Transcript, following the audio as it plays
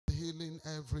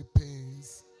Every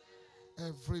pains.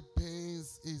 Every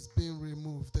pains is being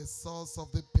removed. The source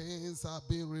of the pains are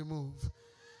being removed.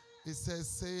 It says,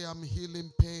 say, I'm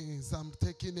healing pains. I'm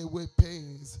taking away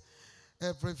pains.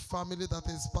 Every family that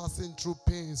is passing through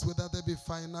pains, whether they be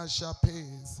financial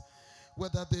pains,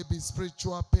 whether they be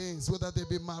spiritual pains, whether they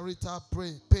be marital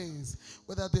pains,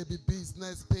 whether they be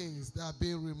business pains, they are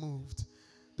being removed.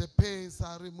 The pains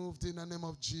are removed in the name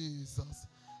of Jesus.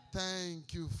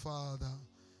 Thank you, Father.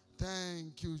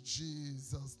 Thank you,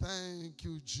 Jesus. Thank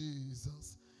you,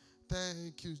 Jesus.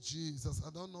 Thank you, Jesus.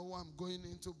 I don't know why I'm going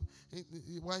into,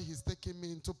 why he's taking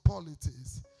me into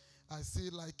politics. I see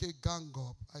like a gang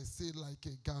up. I see like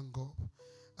a gang up.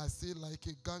 I see like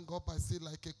a gang up. I see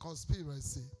like a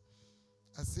conspiracy.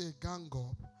 I see a gang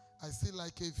up. I see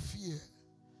like a fear.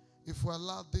 If we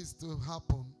allow this to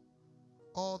happen,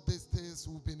 all these things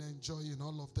we've been enjoying,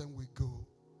 all of them will go.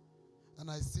 And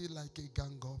I see like a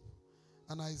gang up.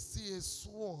 And I see a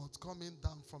sword coming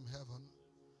down from heaven.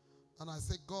 And I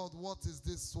say, God, what is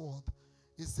this sword?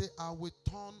 He said, I will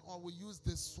turn, or will use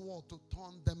the sword to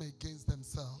turn them against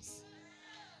themselves.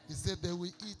 He said they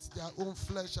will eat their own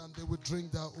flesh and they will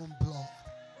drink their own blood.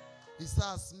 He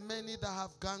says, many that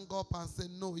have gang up and say,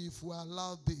 no, if we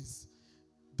allow this,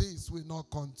 this will not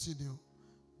continue.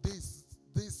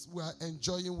 This we are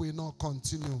enjoying will not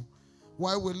continue.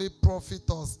 Why will it profit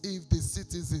us if the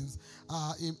citizens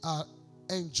are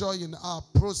enjoying, are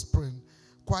prospering?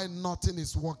 Quite nothing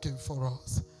is working for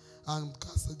us. And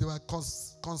they were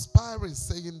conspiring,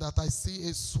 saying that I see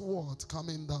a sword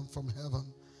coming down from heaven.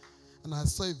 And I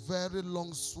saw a very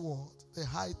long sword. The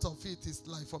height of it is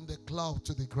like from the cloud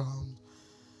to the ground.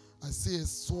 I see a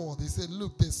sword. He said,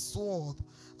 look, the sword,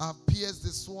 I have pierced the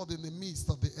sword in the midst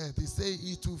of the earth. He said,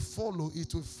 it will follow,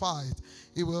 it will fight.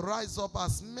 It will rise up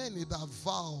as many that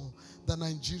vow that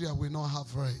Nigeria will not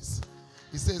have rest.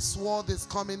 He says, sword is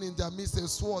coming in their midst. A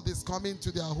sword is coming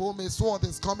to their home. A sword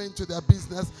is coming to their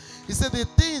business. He said, the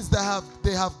things that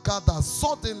they have gathered,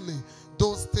 suddenly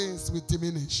those things will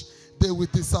diminish. They will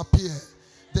disappear.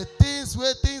 The things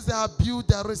where things they have built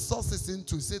their resources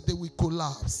into, he said, they will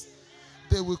collapse.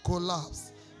 They will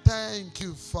collapse. Thank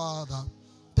you, Father.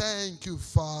 Thank you,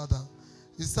 Father.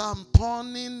 He said, I'm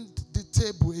turning the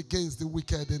table against the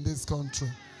wicked in this country.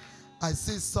 I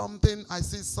see something. I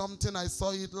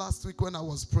saw it last week when I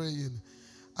was praying.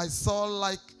 I saw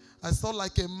like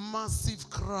a massive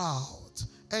crowd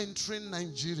entering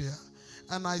Nigeria.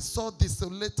 And I saw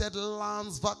desolated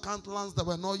lands, vacant lands that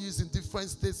were not used in different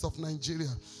states of Nigeria.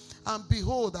 And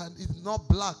behold, and it's not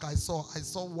black I saw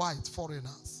white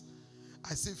foreigners.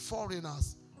 I see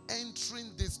foreigners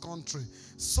entering this country.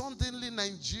 Suddenly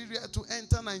Nigeria, to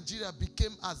enter Nigeria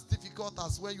became as difficult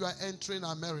as when you are entering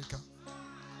America.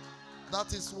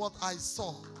 That is what I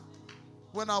saw.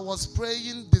 When I was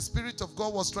praying, the Spirit of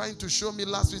God was trying to show me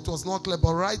last week. It was not clear,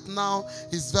 but right now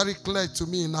it's very clear to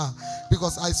me now.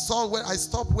 Because I saw, when I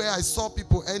stopped where I saw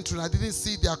people entering, I didn't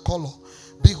see their color.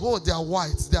 Behold, they are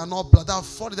white, they are not black,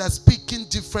 they are speaking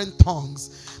different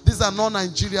tongues. These are not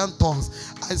Nigerian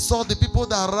tongues. I saw the people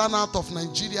that ran out of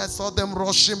Nigeria, I saw them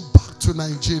rushing back to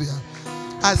Nigeria.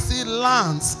 I see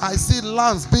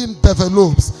lands being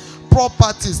developed.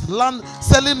 Properties,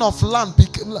 selling of land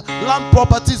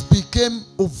properties became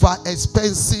over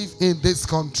expensive in this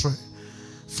country.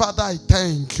 Father, I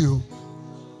thank you.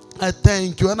 I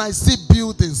thank you. And I see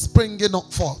buildings springing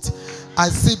up forth. I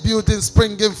see buildings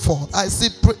springing forth. I see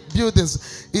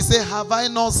buildings. He said, have I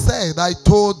not said, I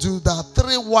told you that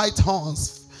 3 white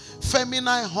horns,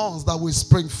 feminine horns that will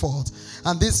spring forth.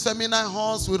 And these feminine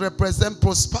horns will represent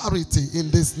prosperity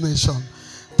in this nation.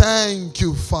 Thank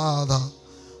you, Father.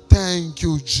 Thank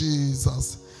you,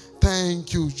 Jesus.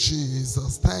 Thank you,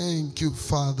 Jesus. Thank you,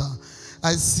 Father.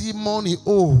 I see money,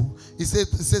 he said,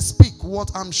 speak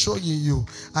what I'm showing you.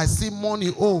 I see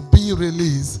money, be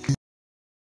released.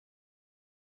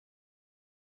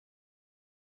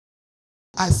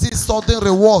 I see sudden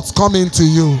rewards coming to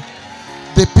you.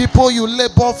 The people you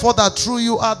labor for that threw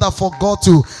you out that forgot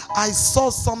you. I saw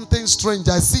something strange.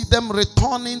 I see them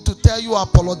returning to tell you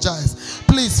apologize.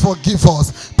 Please forgive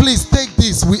us. Please take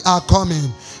this. We are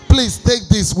coming. Please take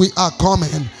this. We are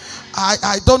coming.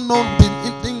 I don't know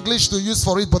the English to use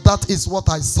for it, but that is what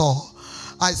I saw.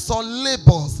 I saw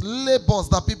labors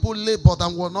that people labored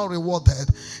and were not rewarded.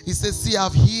 He says, see,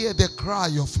 I've heard the cry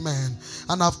of men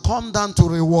and I've come down to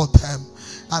reward them.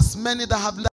 As many that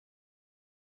have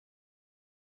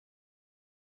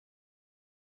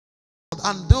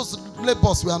and those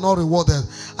labors were not rewarded.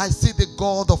 I see the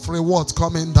God of reward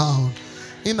coming down.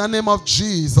 In the name of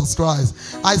Jesus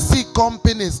Christ. I see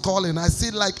companies calling. I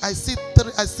see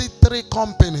three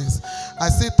companies. I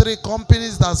see three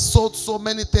companies that sold so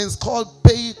many things,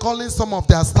 calling some of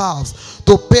their staffs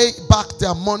to pay back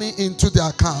their money into their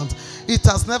account. It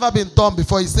has never been done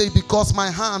before. He said, because my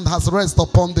hand has rested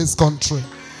upon this country.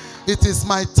 It is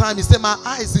my time. He said, my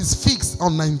eyes is fixed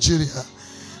on Nigeria.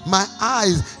 My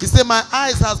eyes, he said, my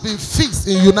eyes has been fixed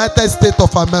in United States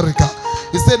of America.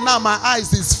 He said, now my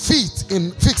eyes is fixed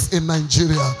in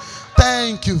Nigeria.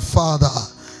 Thank you, Father.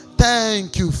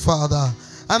 Thank you, Father.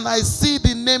 And I see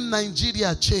the name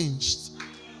Nigeria changed.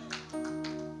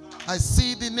 I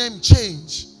see the name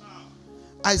change.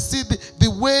 I see the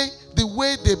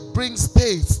way they bring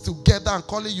states together and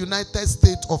call it United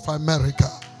States of America.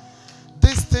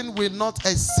 This thing will not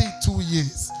exceed 2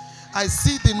 years. I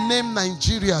see the name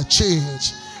Nigeria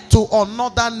change to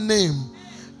another name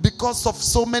because of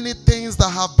so many things that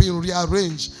have been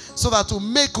rearranged, so that to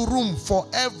make room for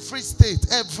every state,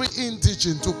 every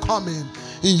indigent to come in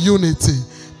unity.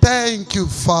 Thank you,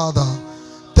 Father.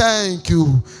 Thank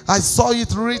you. I saw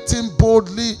it written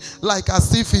boldly, like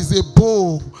as if it's a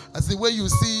bow. As the way you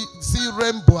see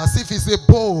rainbow, as if it's a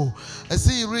bow. I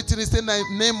see it written, it's the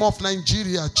name of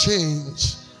Nigeria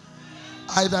change.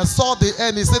 I saw the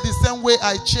end. He said, the same way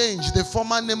I changed the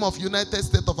former name of United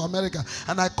States of America,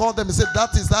 and I called them. He said,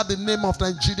 that is how the name of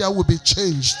Nigeria will be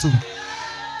changed to.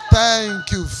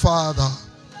 Thank you, Father.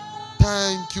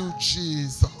 Thank you,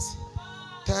 Jesus.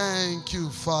 Thank you,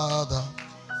 Father.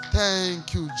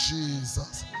 Thank you,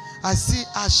 Jesus. I see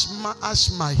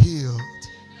Ashma healed.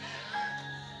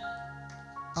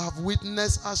 I've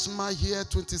witnessed Ashma here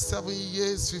 27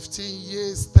 years, 15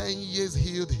 years, 10 years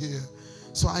healed here.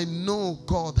 So I know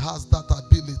God has that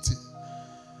ability.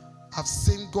 I've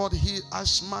seen God heal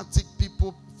asthmatic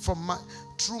people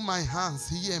through my hands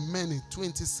here many.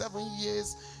 27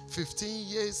 years, 15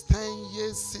 years, 10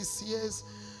 years, 6 years.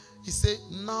 He said,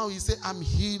 I'm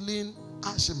healing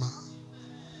asthma.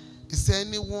 He said,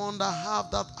 anyone that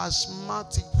have that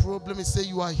asthmatic problem, he said,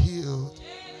 you are healed.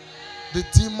 The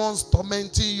demons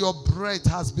tormenting your breath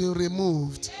has been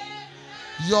removed.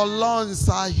 Your lungs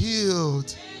are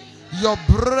healed. Your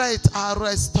breath are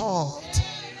restored.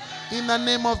 In the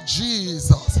name of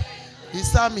Jesus. He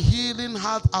said, I'm healing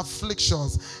heart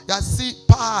afflictions. I see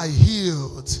pie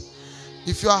healed.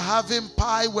 If you are having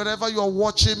pie, wherever you are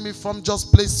watching me from,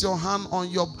 just place your hand on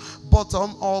your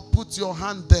bottom or put your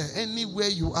hand there. Anywhere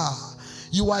you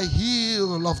are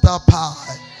healed of that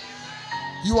pie.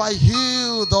 You are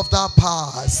healed of that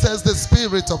pie, says the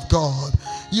Spirit of God.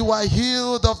 You are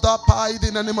healed of that pie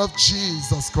in the name of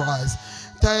Jesus Christ.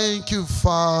 Thank you,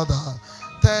 Father.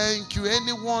 Thank you.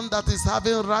 Anyone that is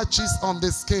having rashes on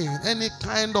the skin, any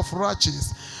kind of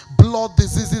rashes, blood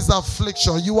diseases,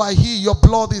 affliction, you are healed. Your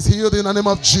blood is healed in the name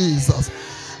of Jesus.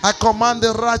 I command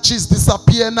the rashes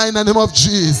disappear now in the name of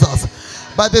Jesus.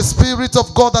 By the Spirit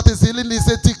of God that is healing, he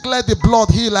said, declare the blood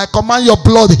healed. I command your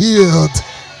blood healed.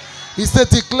 He said,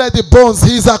 declare the bones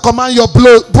healed. I command your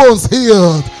bones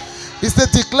healed. He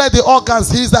said, declare the organs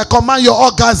healed. I command your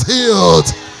organs healed.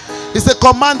 He said,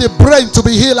 command the brain to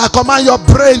be healed. I command your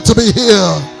brain to be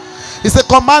healed. He said,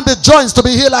 command the joints to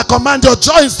be healed. I command your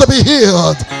joints to be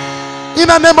healed.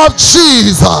 In the name of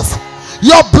Jesus,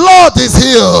 your blood is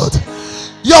healed.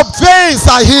 Your veins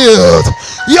are healed.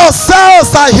 Your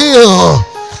cells are healed.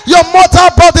 Your mortal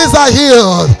bodies are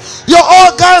healed. Your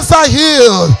organs are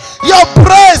healed. Your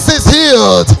breast is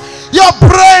healed. Your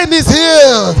brain is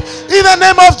healed. In the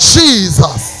name of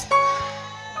Jesus.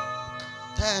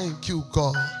 Thank you,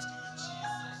 God.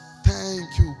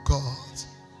 Thank you, God.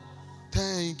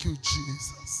 Thank you,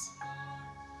 Jesus.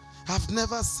 I've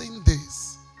never seen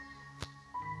this.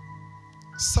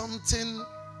 Something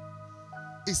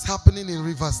is happening in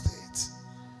River State.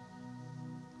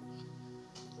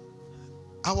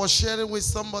 I was sharing with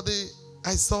somebody.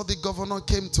 I saw the governor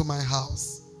came to my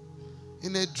house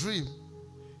in a dream.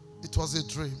 It was a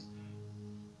dream.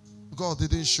 God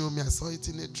didn't show me. I saw it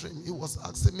in a dream. He was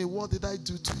asking me, what did I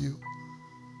do to you?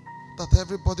 That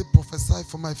everybody prophesy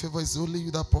for my favor. It's only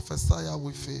you that prophesy I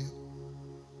will fail.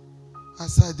 I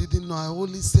said, I didn't know. I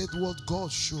only said what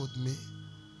God showed me.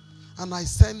 And I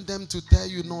sent them to tell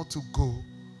you not to go.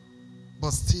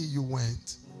 But still you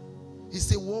went. He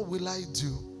said, what will I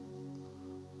do?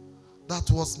 That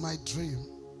was my dream.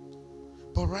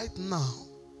 But right now,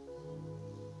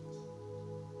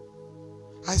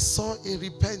 I saw a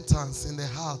repentance in the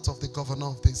heart of the governor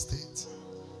of the state.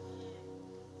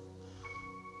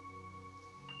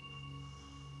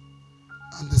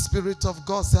 And the Spirit of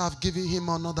God said, I've given him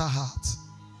another heart.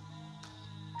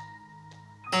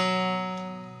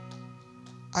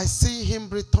 I see him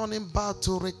returning back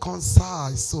to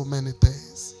reconcile so many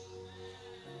things.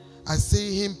 I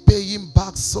see him paying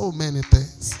back so many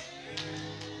things.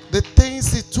 The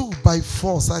things he took by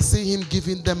force, I see him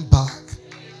giving them back.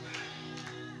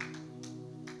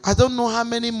 I don't know how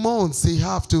many months he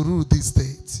have to rule this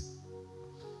state.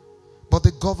 But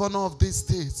the governor of this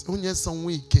state, Onyeson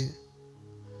Wike,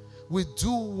 will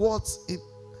do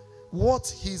what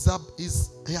he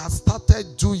has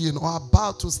started doing or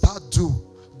about to start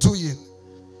doing.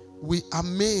 We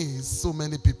amaze so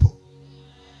many people.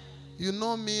 You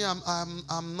know me,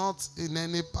 I'm not in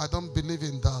any, I don't believe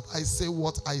in that. I say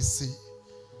what I see.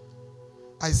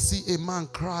 I see a man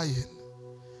crying,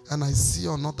 and I see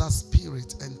another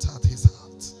spirit entered his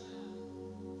heart.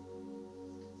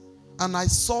 And I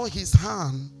saw his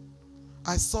hand.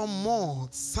 I saw more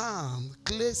sand,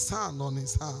 clay sand on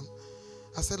his hand.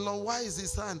 I said, Lord, why is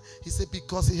his hand? He said,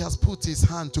 because he has put his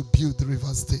hand to build the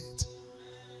River State.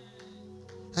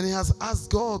 And he has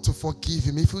asked God to forgive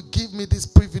him. If you give me this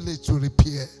privilege to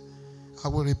repair, I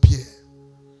will repair.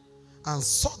 And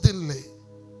suddenly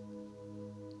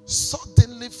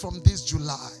from this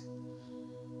July,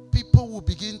 people will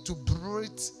begin to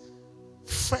breathe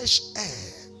fresh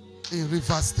air in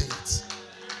River State.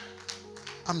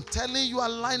 I'm telling you, I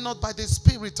line up by the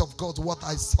Spirit of God what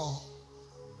I saw.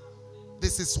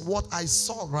 This is what I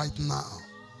saw right now.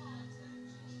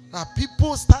 Now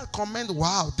people start commenting,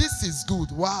 wow, this is good.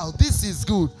 Wow, this is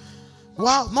good.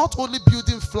 Wow, not only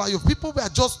building flyovers, people were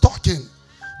just talking.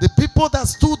 The people that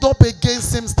stood up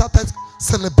against him started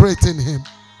celebrating him.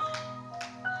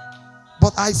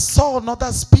 But I saw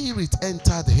another spirit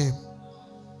entered him.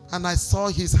 And I saw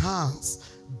his hands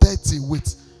dirty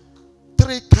with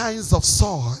 3 kinds of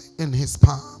soil in his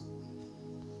palm.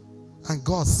 And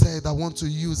God said, I want to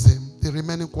use him, the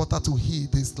remaining quarter, to heal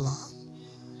this land.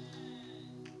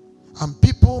 And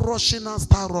people rushing and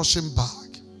start rushing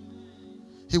back.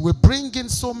 He will bring in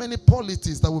so many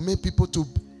politics that will make people to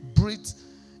breathe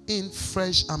in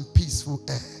fresh and peaceful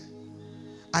air.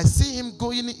 I see him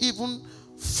going, even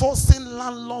forcing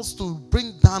landlords to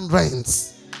bring down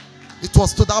rents. It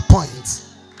was to that point.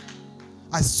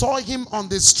 I saw him on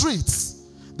the streets.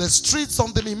 The streets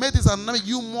on them, he made this announcement,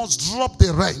 you must drop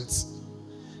the rent.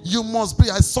 You must be.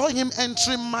 I saw him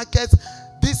entering markets.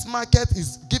 This market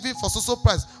is giving for so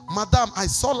price. Madam, I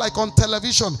saw like on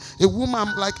television, a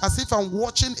woman, like as if I'm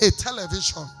watching a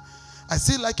television. I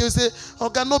see like you say,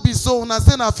 okay, no be so. And I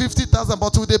say now 50,000,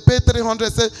 but will they pay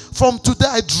 300? Say, from today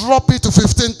I drop it to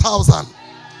 15,000.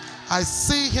 I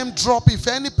see him drop. If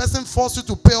any person force you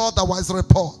to pay, otherwise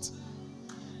report.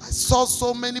 I saw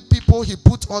so many people he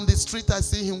put on the street. I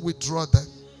see him withdraw them.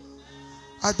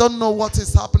 I don't know what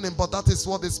is happening, but that is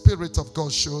what the Spirit of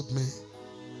God showed me.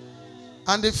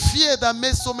 And the fear that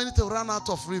made so many to run out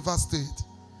of River State.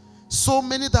 So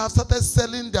many that have started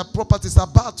selling their properties,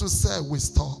 about to sell, we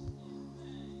stop.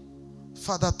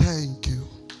 Father, thank you.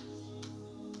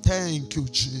 Thank you,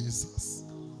 Jesus.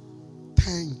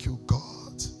 Thank you,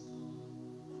 God.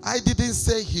 I didn't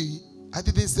say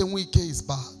Wike is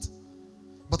bad.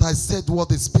 But I said what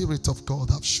the Spirit of God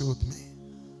have showed me.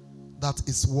 That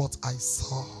is what I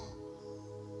saw.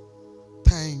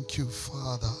 Thank you,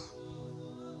 Father.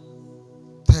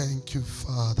 Thank you,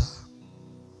 Father.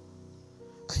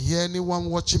 I hear anyone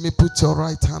watching me, put your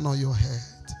right hand on your head.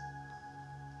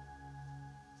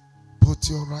 Put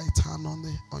your right hand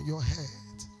on your head.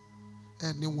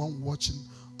 Anyone watching,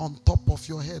 on top of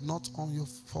your head, not on your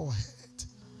forehead.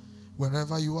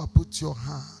 Wherever you are, put your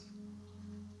hand.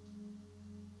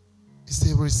 He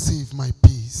said, receive my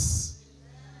peace.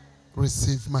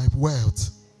 Receive my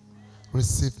wealth.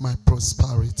 Receive my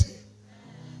prosperity.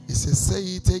 He says, say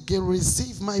it again,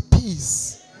 receive my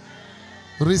peace.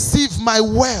 Receive my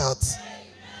wealth.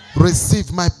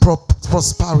 Receive my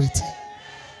prosperity.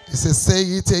 He says, say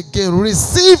it again,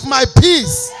 receive my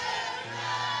peace.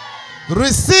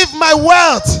 Receive my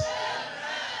wealth.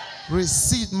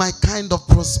 Receive my kind of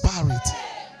prosperity.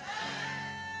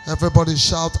 Everybody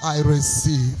shout, I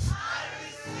receive.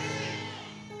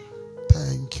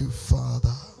 Thank you,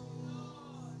 Father.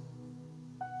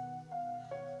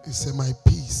 He said, my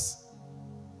peace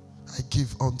I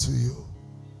give unto you.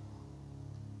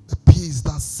 The peace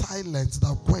that silence,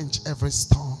 that quench every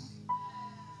storm.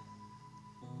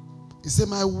 He said,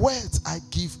 my words I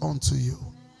give unto you.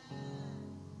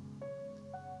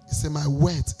 He said, my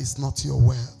word is not your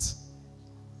word.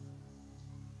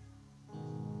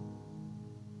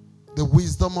 The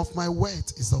wisdom of my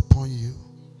word is upon you.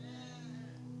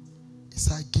 He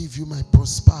said, I give you my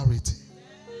prosperity.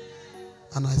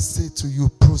 And I say to you,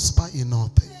 prosper in all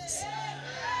things.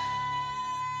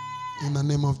 In the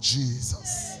name of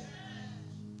Jesus.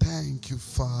 Thank you. you,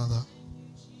 Father.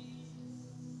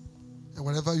 And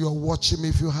whenever you are watching me,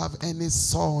 if you have any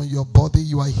sore in your body,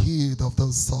 you are healed of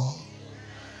those sore.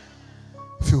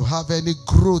 If you have any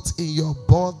growth in your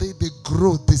body, the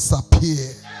growth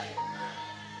disappear.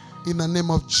 In the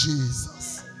name of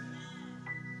Jesus.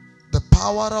 The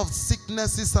power of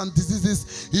sicknesses and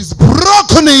diseases is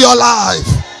broken in your life.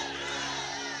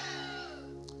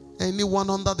 Anyone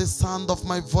under the sound of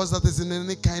my voice that is in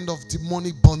any kind of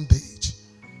demonic bondage,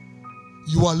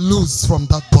 you are loose from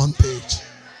that bondage.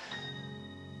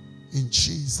 In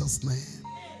Jesus' name.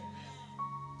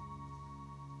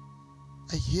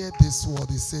 I hear this word.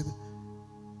 He said,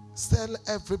 tell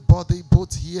everybody,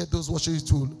 both here, those watching you,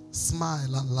 to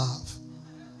smile and laugh.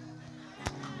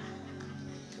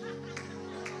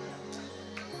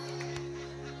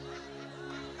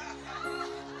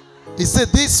 He said,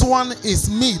 this one is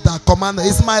me that commanded.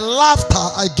 It's my laughter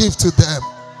I give to them.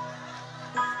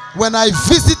 When I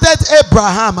visited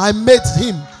Abraham, I made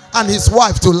him and his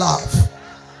wife to laugh.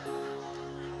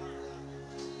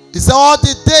 He said, all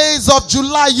the days of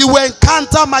July you will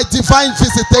encounter my divine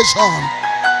visitation.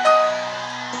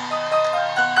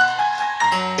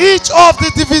 Each of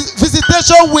the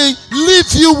visitation will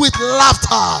leave you with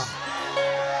laughter.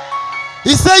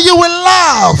 He said you will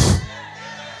laugh.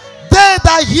 They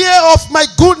that hear of my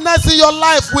goodness in your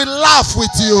life will laugh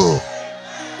with you.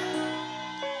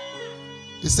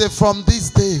 He said, from this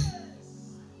day,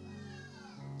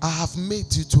 I have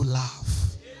made you to laugh.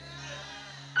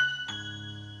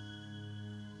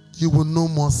 You will no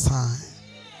more sign.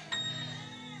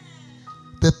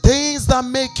 The things that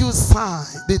make you sign,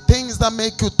 the things that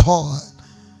make you toil,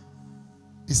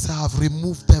 he said, I have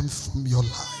removed them from your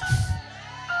life.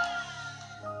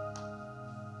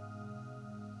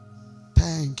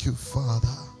 Thank you, Father.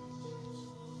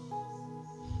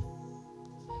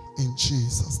 In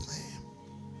Jesus' name.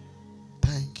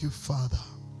 Thank you, Father.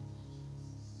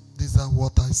 These are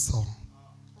what I saw.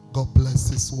 God bless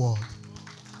His word.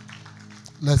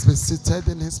 Let's be seated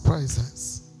in His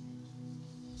presence.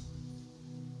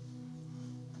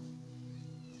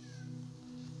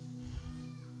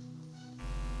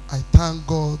 I thank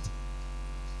God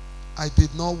I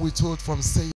did not withhold from saying